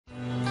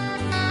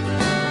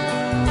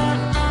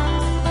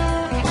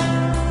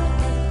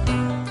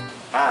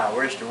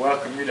wish to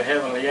welcome you to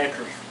Heavenly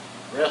Acres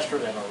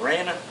Restaurant and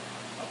Arena,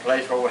 a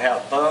place where we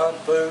have fun,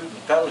 food, and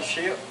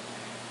fellowship.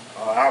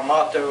 Our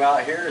motto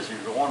out here is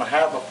if you want to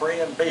have a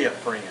friend, be a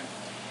friend.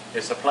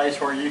 It's a place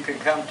where you can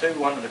come to,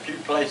 one of the few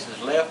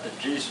places left that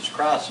Jesus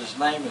Christ's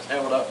name is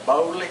held up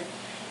boldly.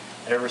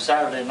 Every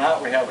Saturday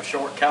night we have a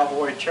short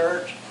cowboy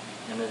church,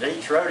 and at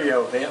each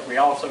rodeo event we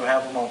also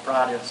have them on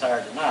Friday and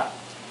Saturday night.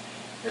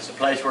 It's a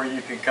place where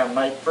you can come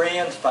make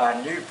friends,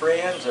 find new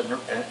friends,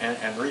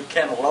 and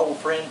rekindle old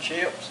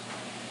friendships.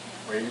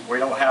 We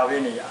don't have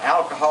any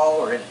alcohol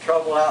or any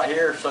trouble out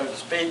here, so to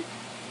speak,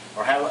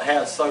 or haven't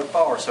had so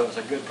far, so it's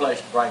a good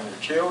place to bring your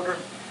children.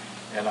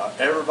 And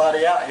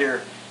everybody out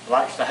here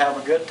likes to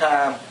have a good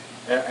time,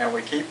 and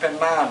we keep in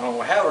mind when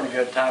we're having a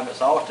good time,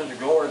 it's all to the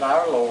glory of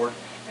our Lord,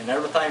 and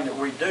everything that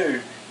we do,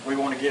 we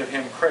want to give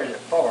Him credit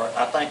for it.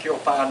 I think you'll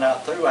find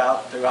out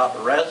throughout the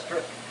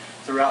restaurant,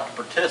 throughout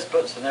the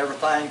participants and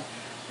everything,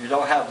 you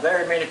don't have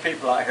very many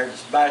people out here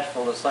that's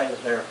bashful to say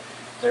that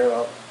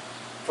they're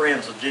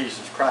friends of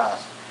Jesus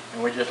Christ.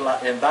 And we just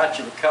like to invite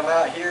you to come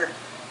out here.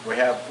 We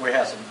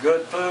have some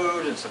good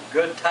food and some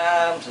good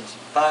times and some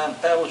fine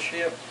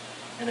fellowship.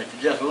 And if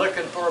you're just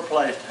looking for a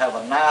place to have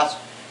a nice,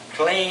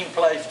 clean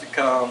place to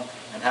come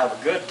and have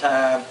a good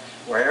time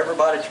where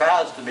everybody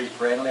tries to be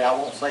friendly, I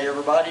won't say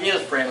everybody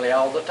is friendly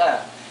all the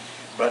time,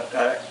 but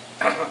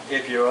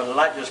if you would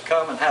like to just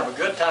come and have a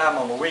good time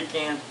on the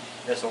weekend,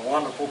 it's a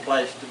wonderful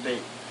place to be.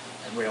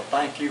 And we'll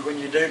thank you when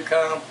you do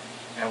come,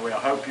 and we'll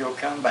hope you'll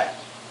come back.